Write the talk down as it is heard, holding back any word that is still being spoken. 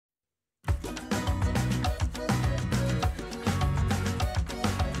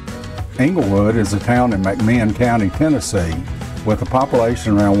Englewood is a town in McMinn County, Tennessee, with a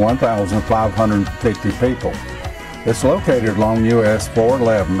population around 1,550 people. It's located along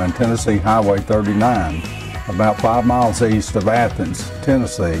US-411 and Tennessee Highway 39, about 5 miles east of Athens,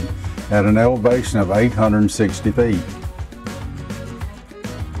 Tennessee, at an elevation of 860 feet.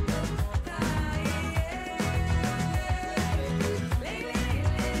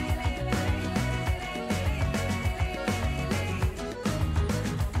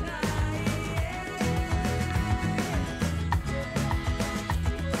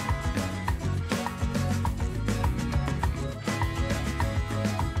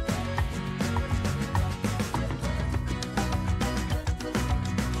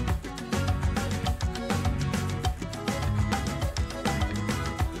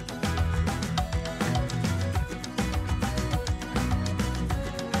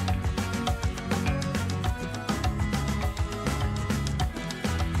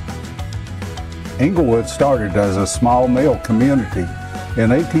 Englewood started as a small mill community. In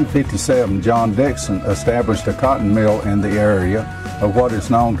 1857, John Dixon established a cotton mill in the area of what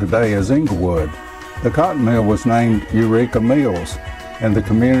is known today as Englewood. The cotton mill was named Eureka Mills, and the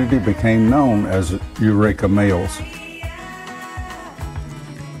community became known as Eureka Mills.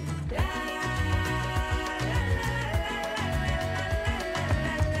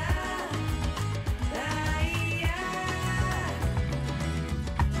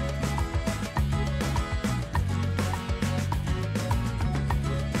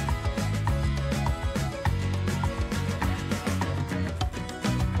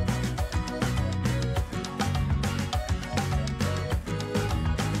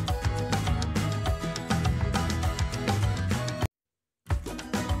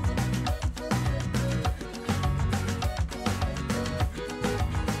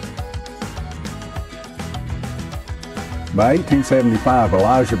 By 1875,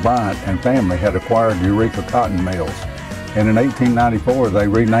 Elijah Bryant and family had acquired Eureka cotton mills, and in 1894 they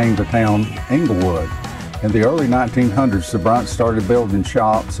renamed the town Englewood. In the early 1900s, the Bryants started building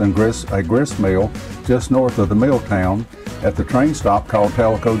shops and a grist mill just north of the mill town at the train stop called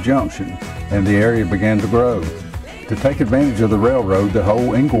Tellico Junction, and the area began to grow. To take advantage of the railroad, the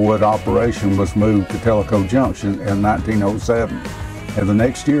whole Englewood operation was moved to Tellico Junction in 1907, and the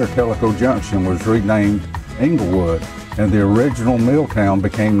next year Tellico Junction was renamed Englewood, and the original mill town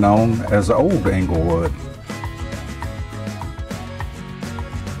became known as Old Englewood.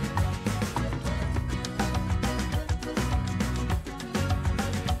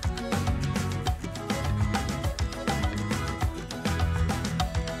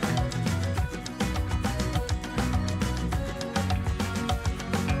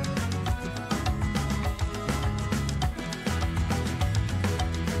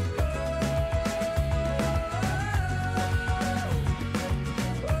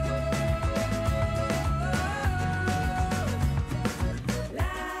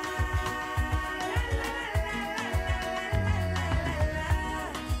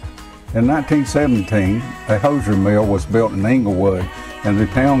 In 1917, a hosiery mill was built in Englewood, and the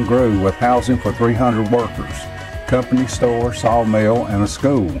town grew with housing for 300 workers, company store, sawmill, and a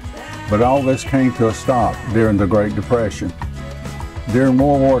school. But all this came to a stop during the Great Depression. During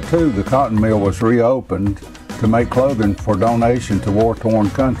World War II, the cotton mill was reopened to make clothing for donation to war-torn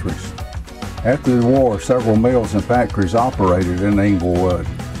countries. After the war, several mills and factories operated in Englewood.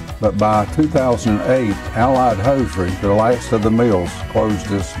 But by 2008, Allied Hosiery, the last of the mills,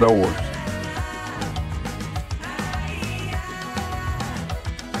 closed its doors.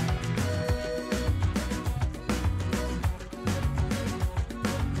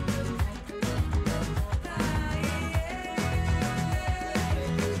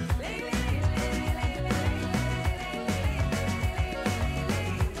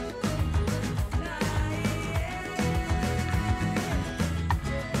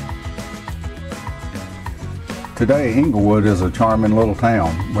 Today, Englewood is a charming little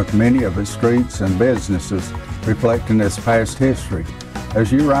town with many of its streets and businesses reflecting its past history.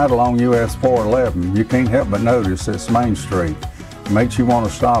 As you ride along US-411, you can't help but notice its Main Street. It makes you want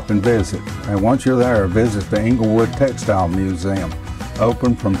to stop and visit. And once you're there, visit the Englewood Textile Museum,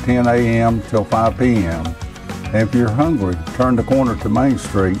 open from 10 a.m. till 5 p.m. And if you're hungry, turn the corner to Main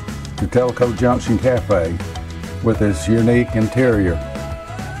Street to Tellico Junction Cafe with its unique interior.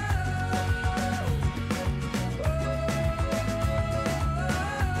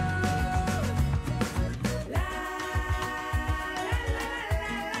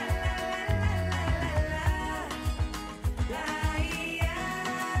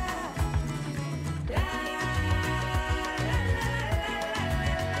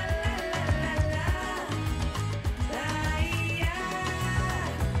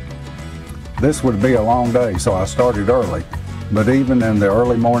 This would be a long day, so I started early. But even in the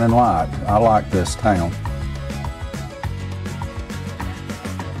early morning light, I like this town.